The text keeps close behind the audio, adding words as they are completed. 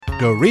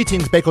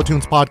Greetings,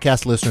 Bakersfield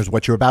podcast listeners.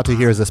 What you're about to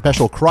hear is a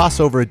special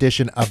crossover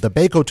edition of the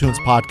Bakersfield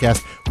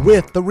podcast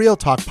with the Real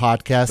Talk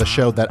podcast, a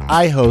show that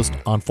I host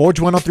on Forge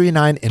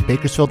 1039 in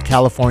Bakersfield,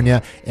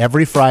 California,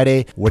 every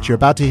Friday. What you're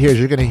about to hear is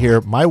you're going to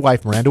hear my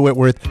wife, Miranda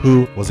Whitworth,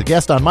 who was a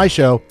guest on my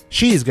show.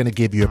 She's going to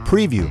give you a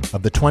preview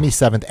of the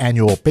 27th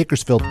annual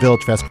Bakersfield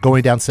Village Fest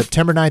going down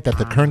September 9th at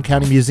the Kern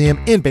County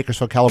Museum in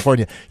Bakersfield,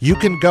 California. You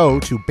can go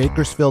to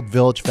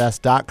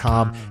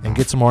bakersfieldvillagefest.com and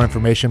get some more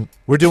information.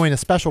 We're doing a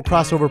special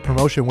crossover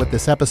promotion with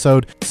this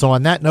episode. So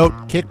on that note,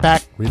 kick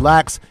back,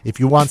 relax. If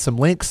you want some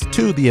links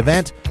to the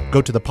event,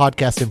 go to the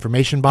podcast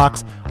information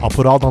box. I'll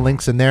put all the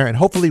links in there, and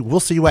hopefully we'll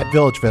see you at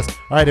Village Fest.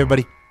 All right,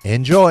 everybody,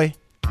 enjoy.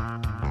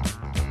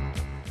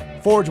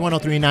 Forge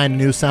 1039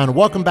 New Sound.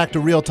 Welcome back to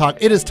Real Talk.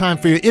 It is time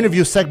for your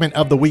interview segment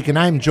of the week, and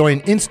I'm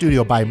joined in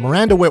studio by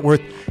Miranda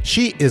Whitworth.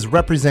 She is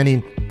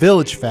representing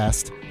Village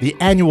Fest, the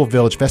annual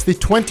Village Fest, the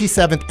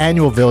 27th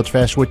annual Village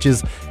Fest, which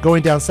is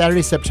going down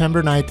Saturday,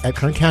 September 9th at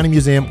Kern County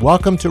Museum.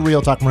 Welcome to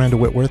Real Talk, Miranda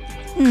Whitworth.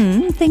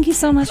 Thank you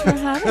so much for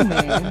having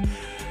me.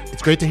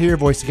 It's great to hear your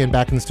voice again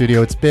back in the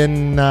studio. It's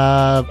been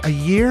a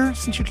year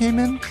since you came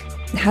in?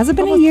 Has it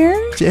been a year?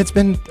 It's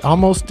been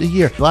almost a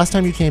year. The last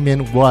time you came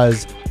in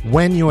was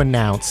when you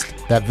announced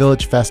that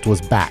Village Fest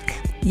was back.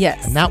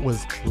 Yes. And that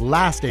was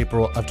last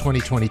April of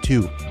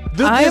 2022.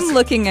 I'm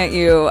looking at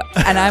you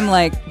and I'm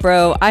like,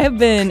 bro, I have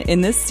been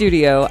in this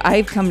studio.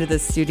 I've come to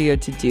this studio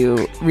to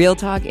do Real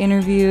Talk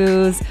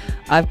interviews.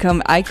 I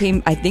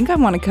came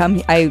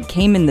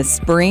in this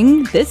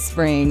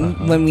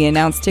spring when we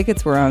announced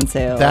tickets were on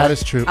sale. That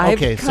is true.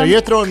 Okay, so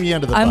you're throwing me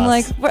under the bus. I'm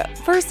like,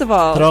 first of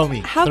all,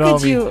 how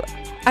could you?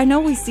 I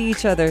know we see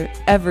each other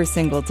every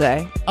single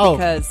day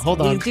because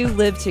we do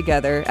live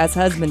together as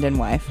husband and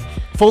wife.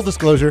 Full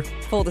disclosure.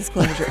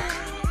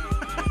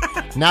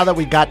 Now that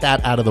we got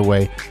that out of the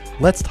way,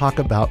 let's talk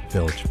about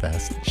Village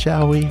Fest,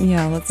 shall we?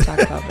 Yeah, let's talk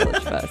about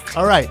Village Fest.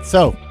 All right,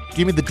 so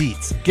give me the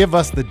deets. Give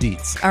us the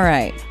deets. All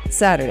right,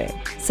 Saturday,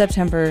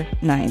 September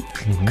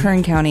 9th,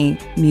 Kern County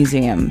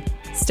Museum.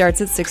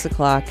 Starts at 6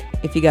 o'clock.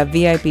 If you got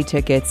VIP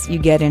tickets, you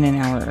get in an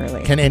hour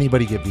early. Can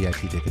anybody get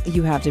VIP tickets?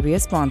 You have to be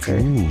a sponsor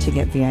to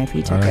get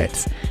VIP tickets.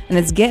 Right. And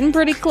it's getting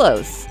pretty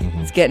close.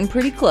 It's getting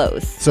pretty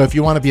close. So if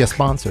you want to be a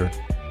sponsor,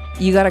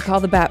 you got to call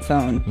the bat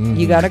phone.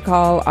 You got to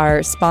call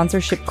our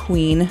sponsorship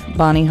queen,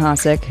 Bonnie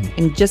Hosick,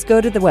 and just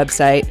go to the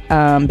website,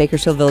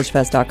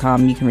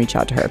 bakersfieldvillagefest.com. You can reach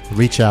out to her.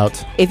 Reach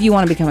out. If you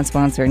want to become a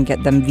sponsor and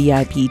get them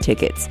VIP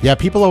tickets. Yeah,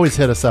 people always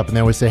hit us up and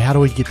they always say, how do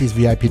we get these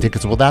VIP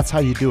tickets? Well, that's how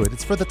you do it.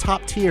 It's for the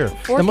top tier.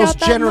 The most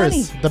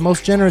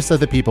generous of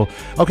the people.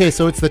 Okay,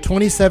 so it's the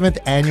 27th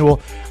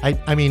annual.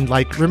 I mean,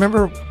 like,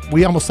 remember,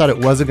 we almost thought it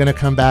wasn't going to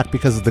come back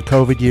because of the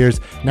COVID years.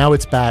 Now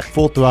it's back,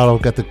 full throttle.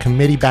 Got the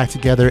committee back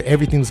together.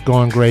 Everything's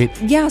going great.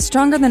 Yeah,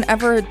 stronger than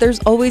ever. There's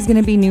always going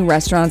to be new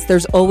restaurants.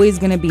 There's always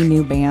going to be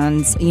new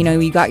bands. You know,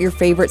 you got your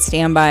favorite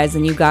standbys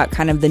and you got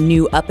kind of the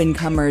new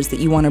up-and-comers that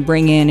you want to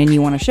bring in and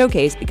you want to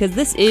showcase because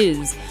this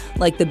is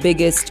like the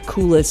biggest,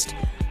 coolest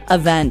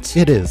event.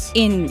 It is.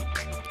 In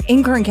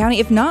Kern County,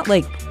 if not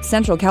like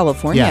Central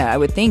California, I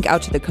would think,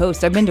 out to the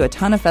coast. I've been to a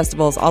ton of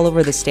festivals all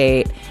over the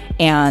state,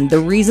 and the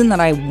reason that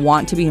I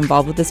want to be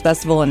involved with this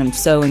festival and I'm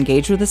so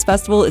engaged with this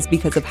festival is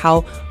because of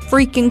how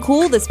freaking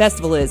cool this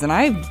festival is, and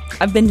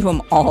I've been to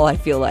them all, I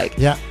feel like.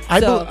 Yeah,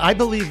 I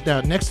believe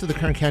that next to the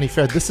Kern County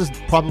Fair, this is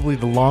probably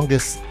the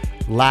longest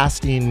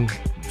lasting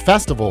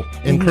festival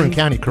in Kern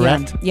County,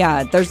 correct?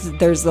 Yeah,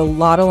 there's a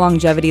lot of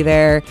longevity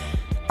there.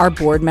 Our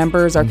board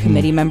members, our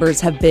committee members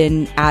have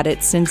been at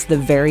it since the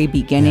very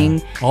beginning.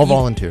 Yeah. All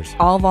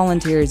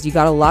volunteers. You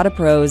got a lot of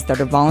pros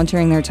that are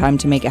volunteering their time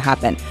to make it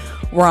happen.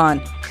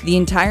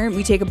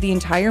 We take up the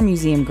entire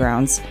museum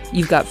grounds.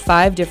 You've got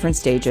 5 different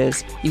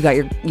stages. You've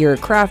got your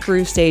craft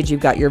brew stage.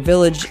 You've got your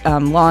village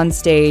lawn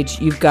stage.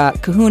 You've got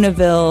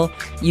Kahunaville.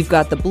 You've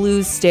got the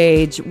blues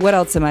stage. What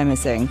else am I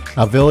missing?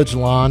 A village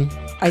lawn.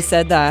 I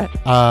said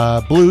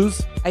that.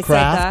 Blues. I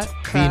craft, said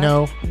that.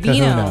 Vino,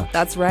 Kahuna.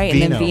 That's right.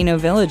 And then Vino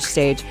Village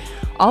stage.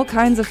 All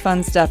kinds of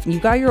fun stuff. You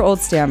got your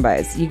old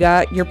standbys. You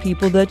got your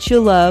people that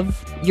you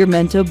love, your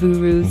Mento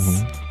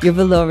Burus, your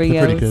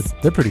Valorios.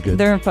 They're pretty good.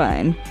 They're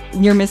fine.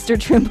 Your Mr.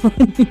 Trimble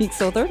and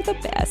Mixel, they're the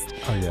best.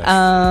 Oh,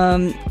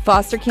 yes.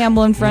 Foster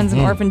Campbell and Friends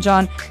and Orphan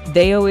John,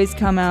 they always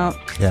come out.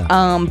 Yeah.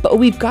 But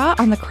we've got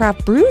on the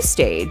craft brew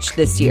stage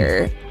this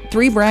year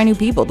 3 brand new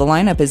people. The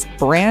lineup is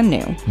brand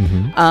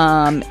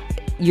new.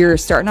 You're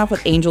starting off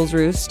with Angel's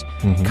Roost,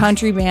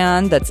 country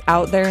band that's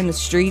out there in the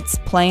streets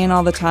playing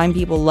all the time.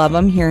 People love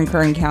them here in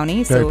Kern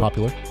County. Very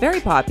popular. Very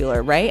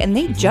popular, right? And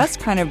they just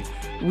kind of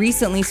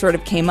recently sort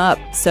of came up,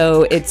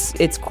 so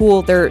it's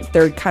cool. They're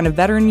kind of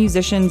veteran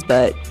musicians,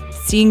 but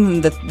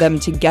seeing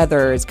them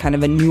together is kind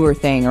of a newer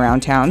thing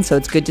around town, so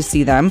it's good to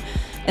see them.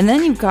 And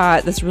then you've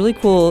got this really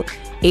cool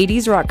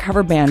 80s rock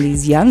cover band,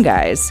 these young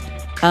guys,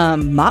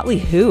 Motley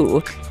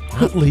Who.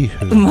 Motley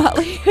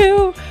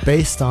Who.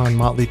 Based on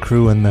Motley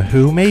Crue and The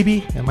Who,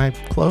 maybe? Am I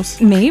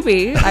close?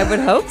 Maybe. I would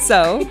hope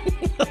so.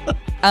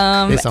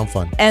 They sound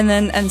fun.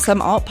 And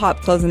some alt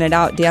pop closing it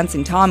out,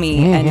 Dancing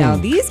Tommy. And now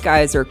these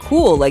guys are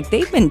cool. Like,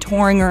 they've been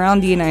touring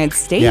around the United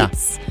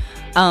States.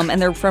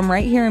 And they're from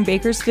right here in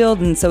Bakersfield,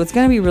 and so it's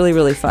going to be really,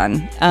 really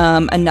fun.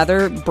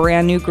 Another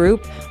brand new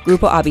group,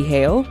 Grupo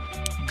Abijeo.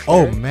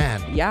 Oh,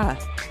 man. Yeah.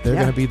 They're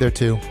going to be there,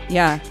 too.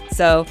 Yeah.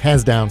 So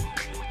hands down.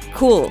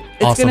 Cool.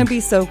 It's Awesome. going to be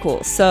so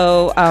cool.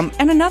 So,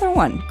 and another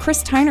one,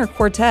 Chris Tyner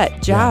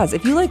Quartet, jazz. Yeah.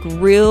 If you like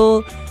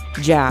real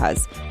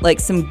jazz, like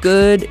some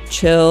good,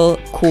 chill,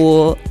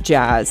 cool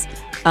jazz,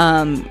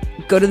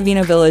 go to the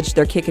Vino Village.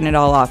 They're kicking it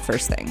all off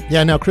first thing.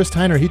 Yeah, no, Chris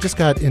Tyner, he just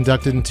got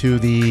inducted in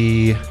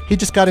the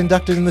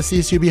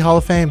CSUB Hall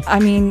of Fame. I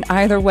mean,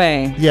 either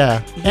way. Yeah.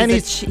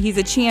 He's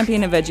a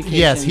champion of education.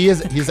 Yes, he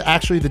is. He's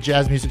actually the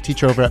jazz music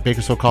teacher over at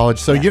Bakersfield College.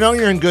 So you know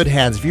you're in good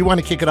hands. If you want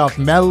to kick it off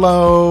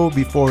mellow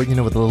before, with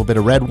a little bit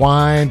of red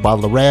wine,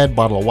 bottle of red,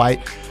 bottle of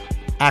white,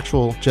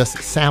 actual just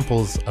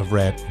samples of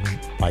red and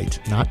white,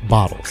 not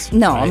bottles.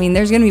 No, right? I mean,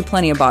 there's going to be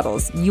plenty of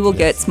bottles. You will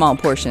get small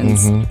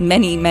portions,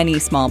 many, many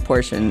small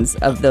portions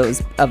of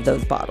those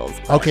bottles.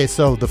 Okay,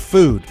 so the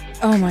food.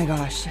 Oh my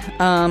gosh.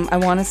 I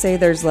want to say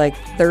there's like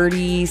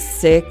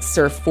 36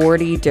 or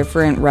 40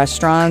 different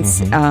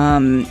restaurants.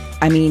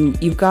 I mean,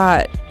 you've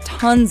got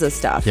tons of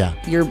stuff. Yeah.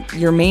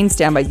 Your main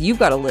standbys, you've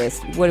got a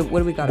list. What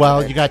do we got?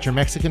 Well, you got your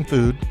Mexican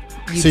food.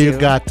 You've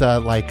got,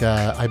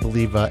 I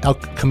believe, El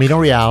Camino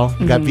Real.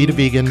 You got Vita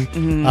Vegan,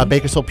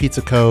 Bakersfield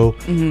Pizza Co.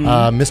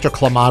 Mr.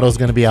 Clamato is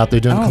going to be out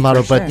there doing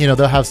Clamato. But,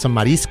 they'll have some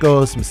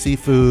mariscos, some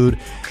seafood.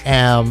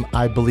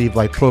 I believe,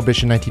 like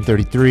Prohibition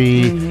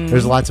 1933.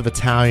 There's lots of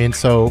Italian.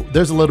 So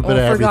there's a little bit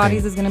of everything.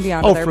 Frugati's is going to be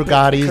out there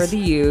Frugati's. For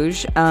the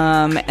huge.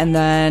 And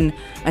then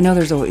I know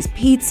there's always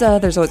pizza.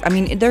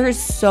 There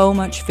is so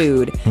much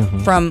food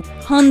from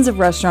tons of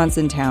restaurants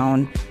in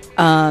town.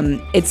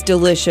 It's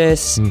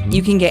delicious.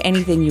 You can get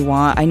anything you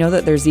want. I know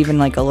that there's even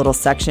like a little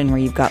section where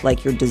you've got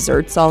like your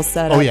desserts all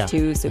set up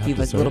too. So if you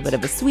have a little bit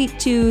of a sweet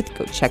tooth,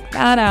 go check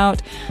that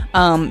out.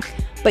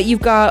 But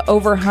you've got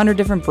over 100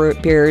 different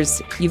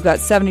beers. You've got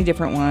 70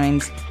 different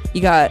wines.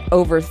 You got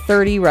over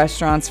 30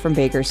 restaurants from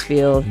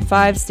Bakersfield,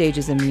 5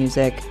 stages of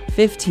music,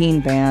 15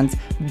 bands,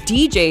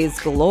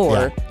 DJs galore.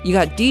 Yeah. You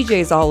got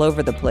DJs all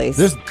over the place.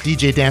 There's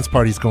DJ dance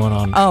parties going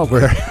on. Oh,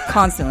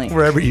 constantly.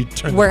 Wherever you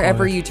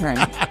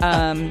turn.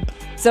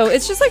 So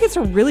it's just like it's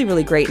a really,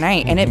 really great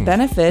night, and it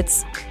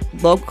benefits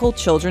local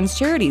children's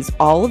charities.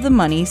 All of the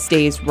money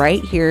stays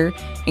right here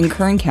in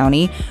Kern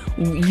County.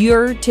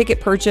 Your ticket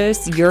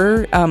purchase,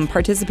 your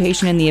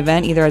participation in the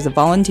event, either as a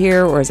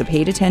volunteer or as a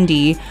paid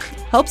attendee,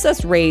 helps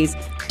us raise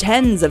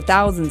tens of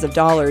thousands of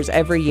dollars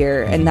every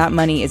year, and that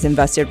money is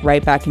invested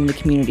right back into the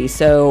community.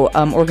 So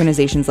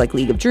organizations like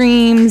League of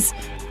Dreams,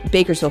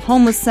 Bakersfield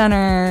Homeless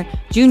Center,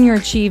 Junior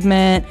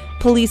Achievement,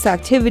 Police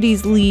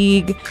Activities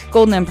League,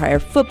 Golden Empire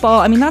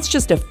Football. I mean, that's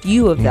just a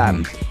few of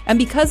them. And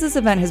because this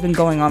event has been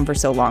going on for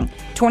so long,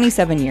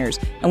 27 years,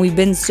 and we've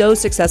been so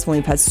successful,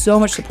 we've had so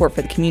much support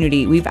for the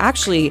community, we've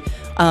actually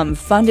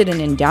funded an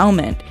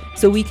endowment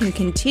so we can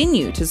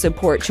continue to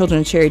support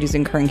children's charities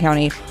in Kern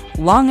County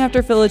long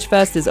after Village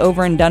Fest is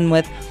over and done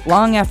with,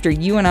 long after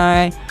you and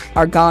I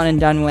are gone and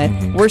done with.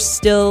 We're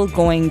still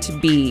going to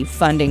be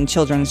funding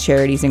children's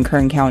charities in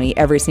Kern County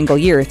every single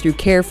year through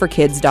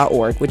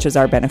careforkids.org, which is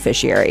our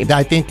beneficiary.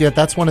 I think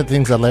that's one of the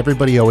things that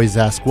everybody always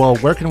asks, well,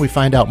 where can we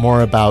find out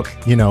more about,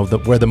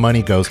 where the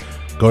money goes?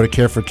 Go to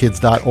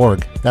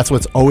careforkids.org. That's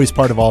what's always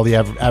part of all the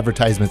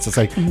advertisements. It's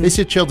like, they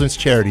say children's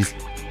charities.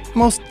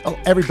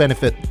 Every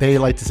benefit, they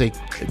like to say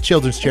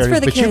children's charities.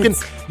 It's for the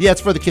kids. It's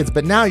for the kids.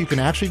 But now you can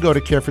actually go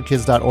to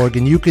careforkids.org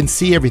and you can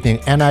see everything.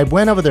 And I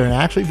went over there and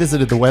actually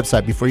visited the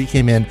website before you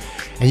came in.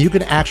 And you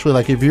can actually,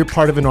 like, if you're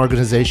part of an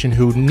organization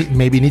who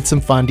maybe needs some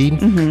funding,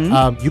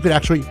 you could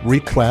actually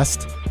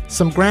request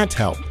some grant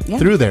help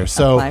through there.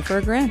 So apply for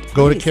a grant.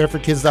 Go to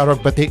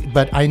careforkids.org.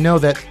 But I know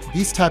that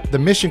the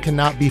mission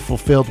cannot be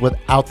fulfilled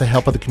without the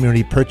help of the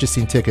community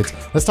purchasing tickets.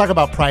 Let's talk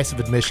about price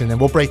of admission, and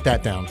we'll break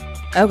that down.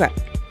 Okay.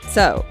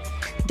 So,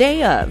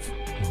 day of,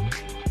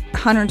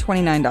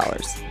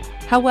 $129.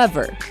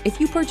 However,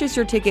 if you purchase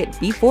your ticket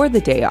before the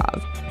day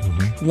of,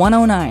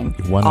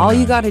 $109. All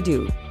you got to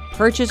do,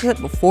 purchase it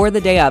before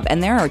the day of.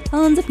 And there are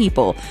tons of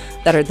people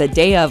that are the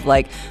day of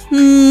like,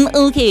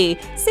 okay,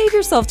 save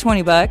yourself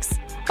 $20.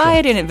 Buy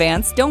it in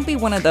advance. Don't be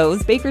one of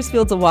those.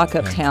 Bakersfield's a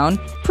walk-up town.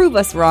 Prove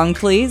us wrong,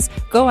 please.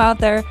 Go out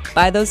there,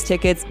 buy those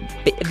tickets.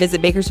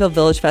 Visit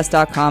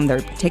BakersfieldVillageFest.com. There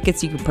are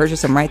tickets. You can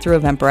purchase them right through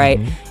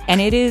Eventbrite. And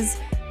it is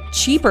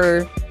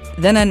cheaper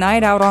than a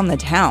night out on the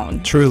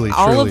town. Truly.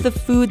 All of the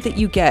food that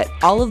you get,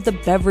 all of the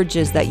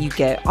beverages that you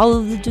get, all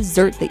of the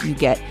dessert that you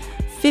get,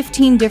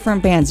 15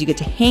 different bands. You get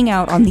to hang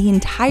out on the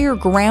entire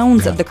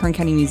grounds of the Kern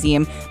County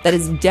Museum that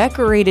is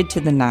decorated to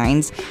the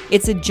nines.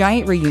 It's a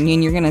giant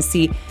reunion. You're going to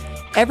see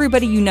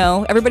everybody you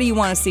know, everybody you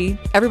want to see,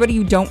 everybody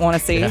you don't want to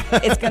see.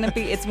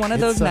 It's one of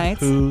those nights.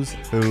 Who's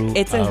who.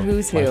 It's a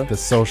who's who. Like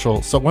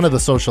one of the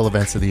social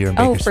events of the year in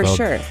Bakersfield. Oh, for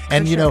sure.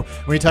 And when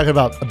you're talking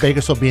about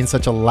Bakersfield being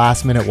such a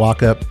last minute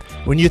walk up,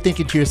 when you're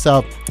thinking to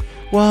yourself,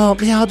 well,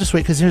 yeah, I'll just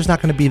wait because there's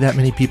not going to be that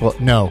many people.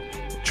 No.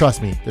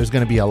 trust me, there's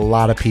going to be a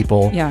lot of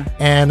people. Yeah.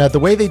 And the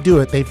way they do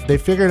it, they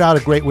figured out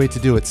a great way to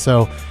do it.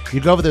 So you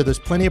go over there, there's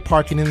plenty of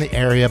parking in the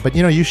area, but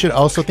you should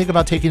also think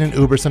about taking an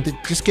Uber, something,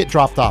 just get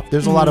dropped off.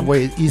 There's a lot of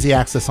ways, easy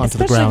access onto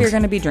the grounds. Especially if you're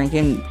going to be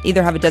drinking,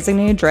 either have a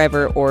designated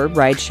driver or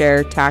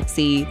rideshare,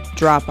 taxi,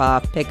 drop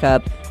off, pick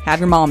up. Have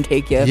your mom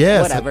take you,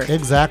 yes, whatever.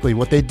 Exactly.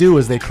 What they do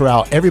is they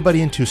corral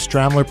everybody into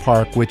Stramler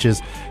Park,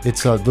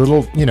 it's a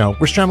little,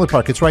 we're Stramler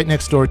Park. It's right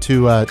next door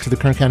to the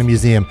Kern County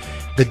Museum.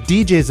 The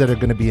DJs that are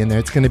going to be in there,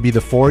 it's going to be the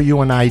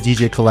 4UNI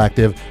DJ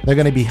Collective. They're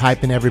going to be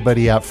hyping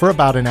everybody up for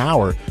about an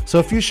hour. So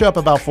if you show up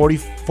about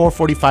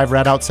 4:45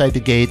 right outside the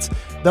gates,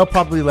 they'll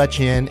probably let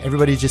you in.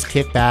 Everybody just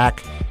kick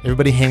back.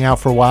 Everybody hang out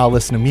for a while,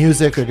 listen to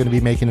music. They're going to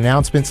be making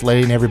announcements,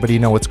 letting everybody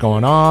know what's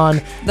going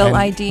on. They'll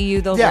ID you.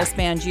 They'll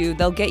wristband you.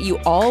 They'll get you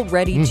all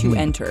ready to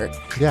enter.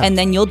 Yeah. And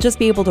then you'll just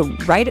be able to,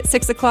 right at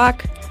 6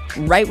 o'clock,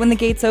 right when the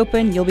gates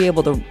open, you'll be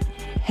able to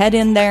head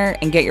in there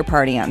and get your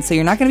party on. So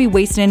you're not going to be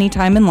wasting any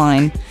time in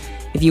line.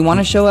 If you want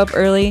to show up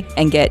early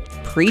and get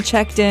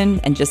pre-checked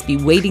in and just be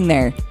waiting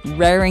there,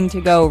 raring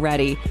to go,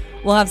 ready,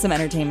 we'll have some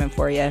entertainment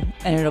for you,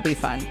 and it'll be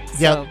fun.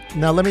 Yeah.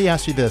 Now let me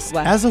ask you this: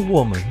 as a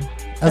woman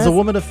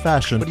of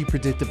fashion, what do you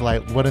predict of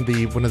like one of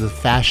the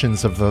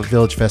fashions of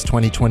Village Fest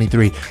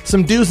 2023?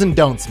 Some do's and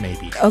don'ts,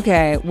 maybe.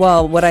 Okay.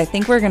 Well, what I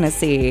think we're going to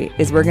see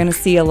is we're going to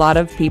see a lot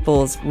of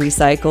people's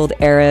recycled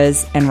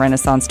eras and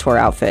Renaissance tour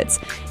outfits.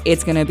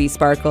 It's going to be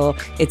sparkle.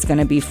 It's going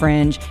to be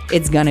fringe.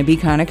 It's going to be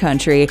kind of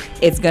country.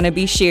 It's going to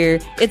be sheer.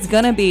 It's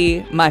going to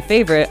be my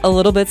favorite, a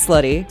little bit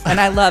slutty, and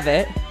I love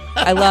it.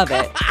 I love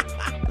it.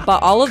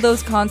 But all of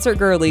those concert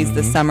girlies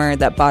this summer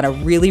that bought a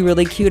really,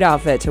 really cute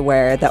outfit to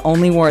wear that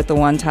only wore it the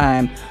one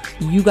time,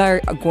 you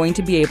are going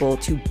to be able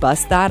to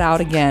bust that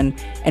out again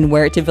and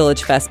wear it to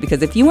Village Fest.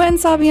 Because if you went and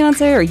saw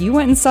Beyonce or you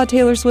went and saw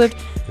Taylor Swift,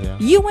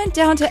 you went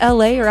down to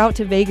LA or out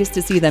to Vegas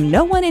to see them.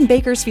 No one in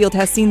Bakersfield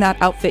has seen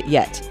that outfit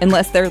yet,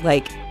 unless they're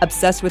like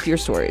obsessed with your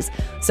stories.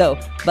 So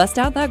bust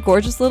out that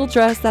gorgeous little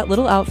dress, that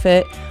little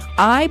outfit.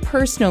 I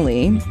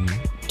personally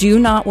do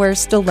not wear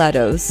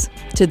stilettos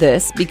to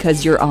this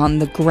because you're on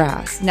the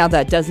grass. Now,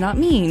 that does not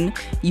mean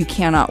you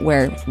cannot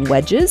wear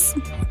wedges.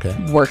 Okay.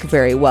 Work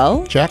very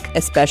well. Check.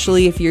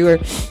 Especially if you're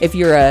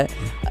a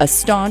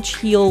staunch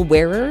heel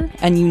wearer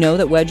and you know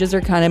that wedges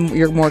are kind of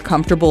your more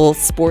comfortable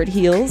sport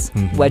heels.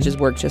 Wedges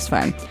work just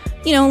fine.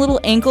 A little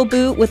ankle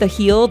boot with a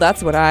heel,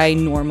 that's what I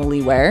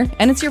normally wear.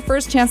 And it's your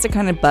first chance to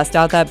kind of bust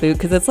out that boot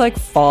because it's like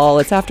fall,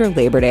 it's after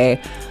Labor Day.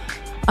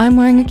 I'm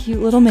wearing a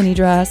cute little mini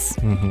dress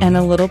and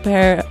a little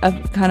pair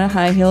of kind of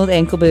high-heeled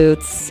ankle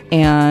boots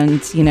and,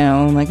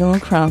 like a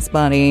little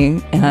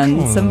crossbody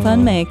and some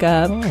fun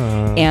makeup.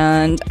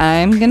 And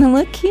I'm going to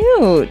look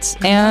cute.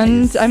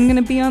 And I'm going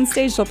to be on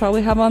stage. So I'll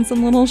probably have on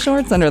some little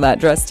shorts under that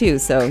dress, too.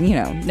 So,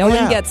 no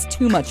one gets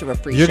too much of a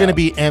free show. You're going to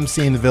be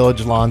emceeing the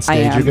Village Lawn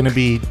stage. You're going to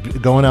be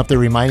going up there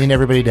reminding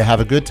everybody to have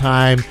a good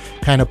time,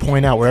 kind of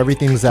point out where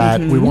everything's at.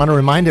 We want to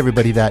remind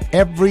everybody that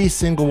every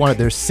single one,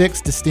 there's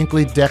 6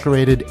 distinctly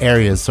decorated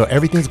areas. So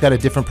everything's got a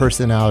different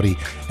personality.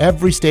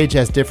 Every stage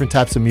has different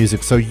types of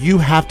music. So you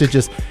have to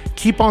just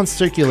keep on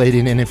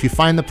circulating. And if you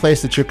find the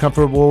place that you're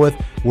comfortable with,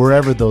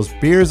 wherever those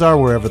beers are,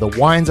 wherever the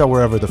wines are,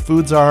 wherever the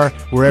foods are,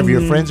 wherever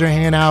your friends are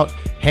hanging out,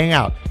 hang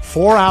out.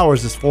 4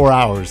 hours is 4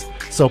 hours.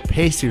 So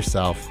pace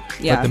yourself.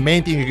 Yeah. But the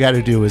main thing you got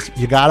to do is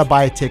you got to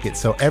buy a ticket.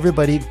 So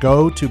everybody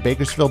go to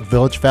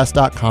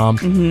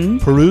BakersfieldVillageFest.com,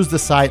 peruse the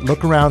site,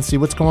 look around, see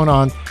what's going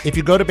on. If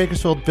you go to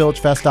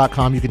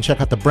BakersfieldVillageFest.com, you can check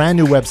out the brand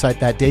new website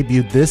that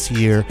debuted this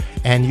year.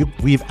 And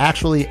we've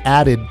actually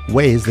added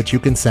ways that you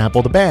can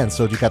sample the band.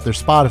 So you got their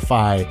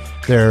Spotify,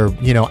 their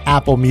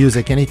Apple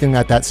Music, anything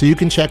like that. So you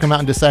can check them out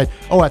and decide,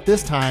 at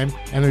this time,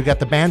 and we've got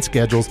the band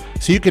schedules.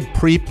 So you could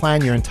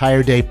pre-plan your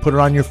entire day, put it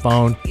on your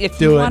phone, if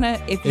you want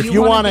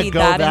to go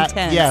that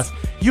intense. Yes.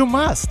 You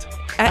must.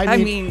 I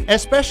mean,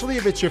 especially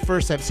if it's your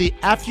first time. See,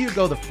 after you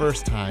go the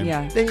first time,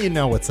 then you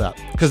know what's up.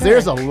 Because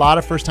there's a lot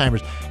of first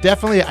timers.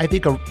 Definitely, I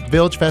think a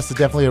Village Fest is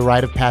definitely a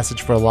rite of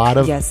passage for a lot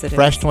of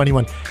Fresh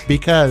 21.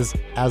 Because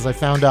as I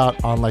found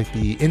out on like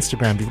the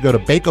Instagram, if you go to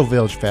Bako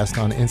Village Fest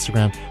on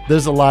Instagram,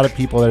 there's a lot of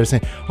people that are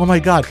saying, "Oh my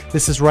God,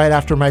 this is right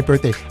after my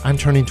birthday. I'm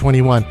turning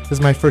 21. This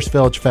is my first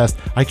Village Fest.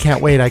 I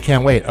can't wait.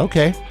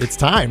 Okay, it's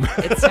time.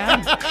 It's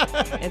time.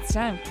 It's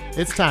time.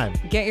 It's time.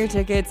 Get your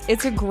tickets.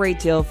 It's a great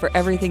deal for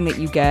everything that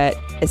you get,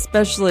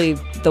 especially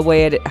the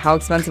way how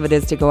expensive it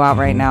is to go out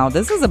right now.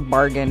 This is a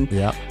bargain.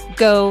 Yeah.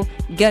 Go,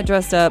 get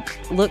dressed up,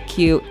 look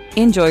cute,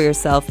 enjoy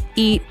yourself,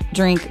 eat,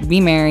 drink, be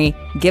merry,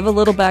 give a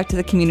little back to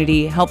the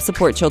community, help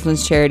support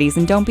children's charities,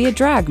 and don't be a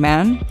drag,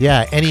 man.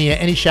 Yeah.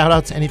 Any shout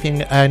outs,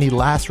 anything, any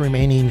last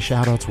remaining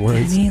shout outs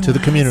words to the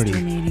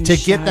community to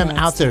get them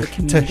out there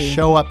to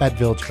show up at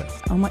Village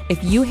Fest? Oh my,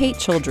 if you hate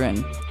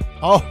children,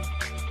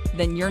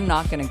 then you're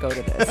not going to go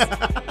to this.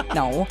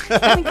 No.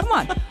 I mean, come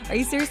on. Are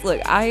you serious? Look,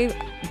 I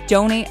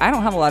don't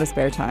have a lot of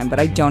spare time, but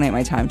I donate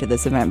my time to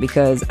this event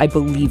because I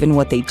believe in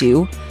what they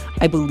do.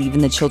 I believe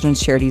in the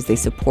children's charities they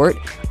support.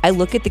 I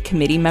look at the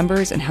committee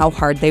members and how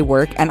hard they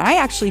work, and I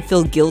actually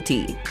feel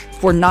guilty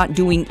for not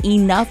doing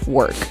enough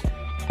work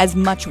as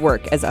much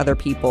work as other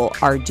people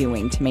are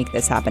doing to make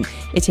this happen.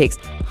 It takes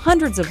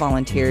hundreds of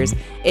volunteers.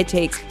 It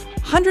takes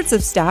hundreds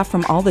of staff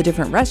from all the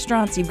different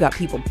restaurants. You've got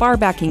people bar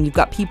backing. You've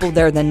got people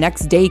there the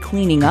next day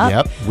cleaning up.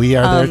 Yep, we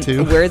are there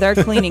too. We're there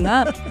cleaning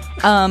up.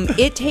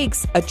 It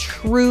takes a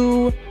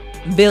true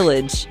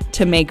village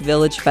to make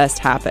Village Fest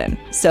happen.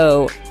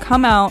 So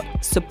come out,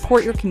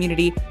 support your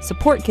community,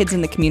 support kids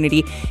in the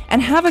community,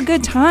 and have a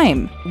good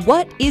time.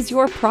 What is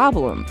your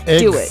problem?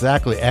 Do it.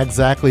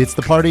 Exactly. It's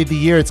the party of the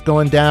year. It's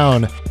going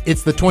down.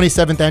 It's the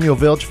 27th Annual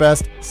Village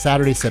Fest,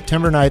 Saturday,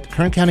 September 9th,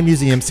 Kern County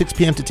Museum, 6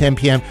 p.m. to 10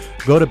 p.m.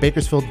 Go to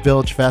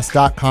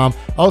BakersfieldVillageFest.com.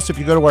 Also, if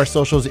you go to our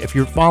socials, if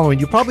you're following,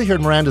 you probably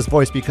heard Miranda's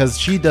voice because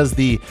she does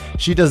the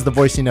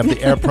voicing of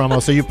the air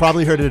promo. So you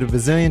probably heard it a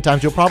bazillion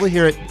times. You'll probably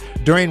hear it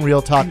during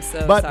Real Talk. I'm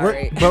so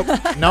sorry.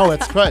 But no,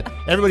 it's good.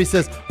 Everybody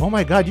says, "Oh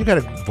my God, you got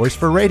a voice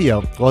for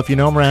radio." Well, if you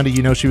know Miranda,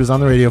 you know she was on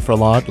the radio for a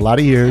lot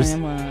of years.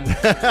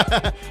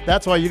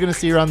 That's why you're going to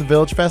see her on the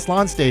Village Fest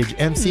lawn stage,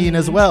 emceeing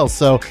as well.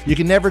 So you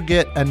can never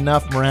get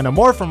enough Miranda.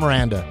 More from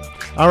Miranda.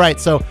 All right,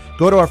 so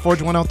go to our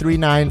Forge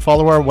 1039,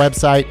 follow our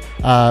website,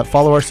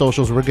 follow our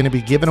socials. We're going to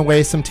be giving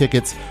away some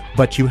tickets,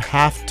 but you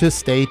have to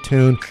stay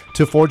tuned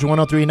to Forge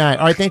 1039.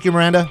 All right, thank you,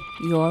 Miranda.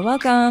 You're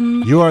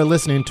welcome. You are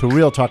listening to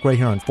Real Talk right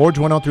here on Forge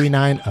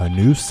 1039, a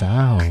new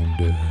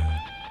sound.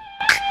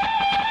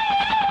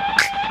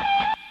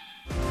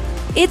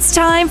 It's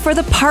time for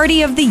the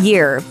party of the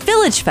year.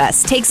 Village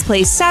Fest takes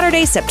place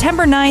Saturday,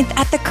 September 9th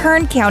at the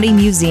Kern County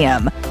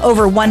Museum.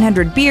 Over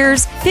 100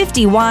 beers,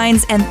 50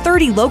 wines, and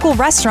 30 local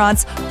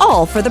restaurants,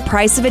 all for the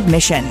price of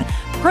admission.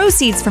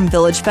 Proceeds from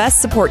Village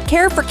Fest support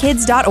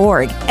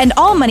careforkids.org, and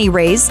all money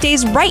raised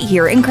stays right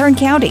here in Kern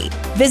County.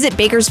 Visit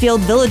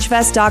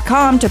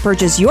BakersfieldVillageFest.com to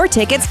purchase your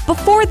tickets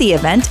before the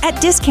event at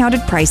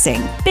discounted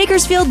pricing.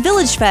 Bakersfield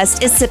Village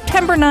Fest is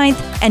September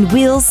 9th, and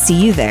we'll see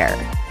you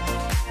there.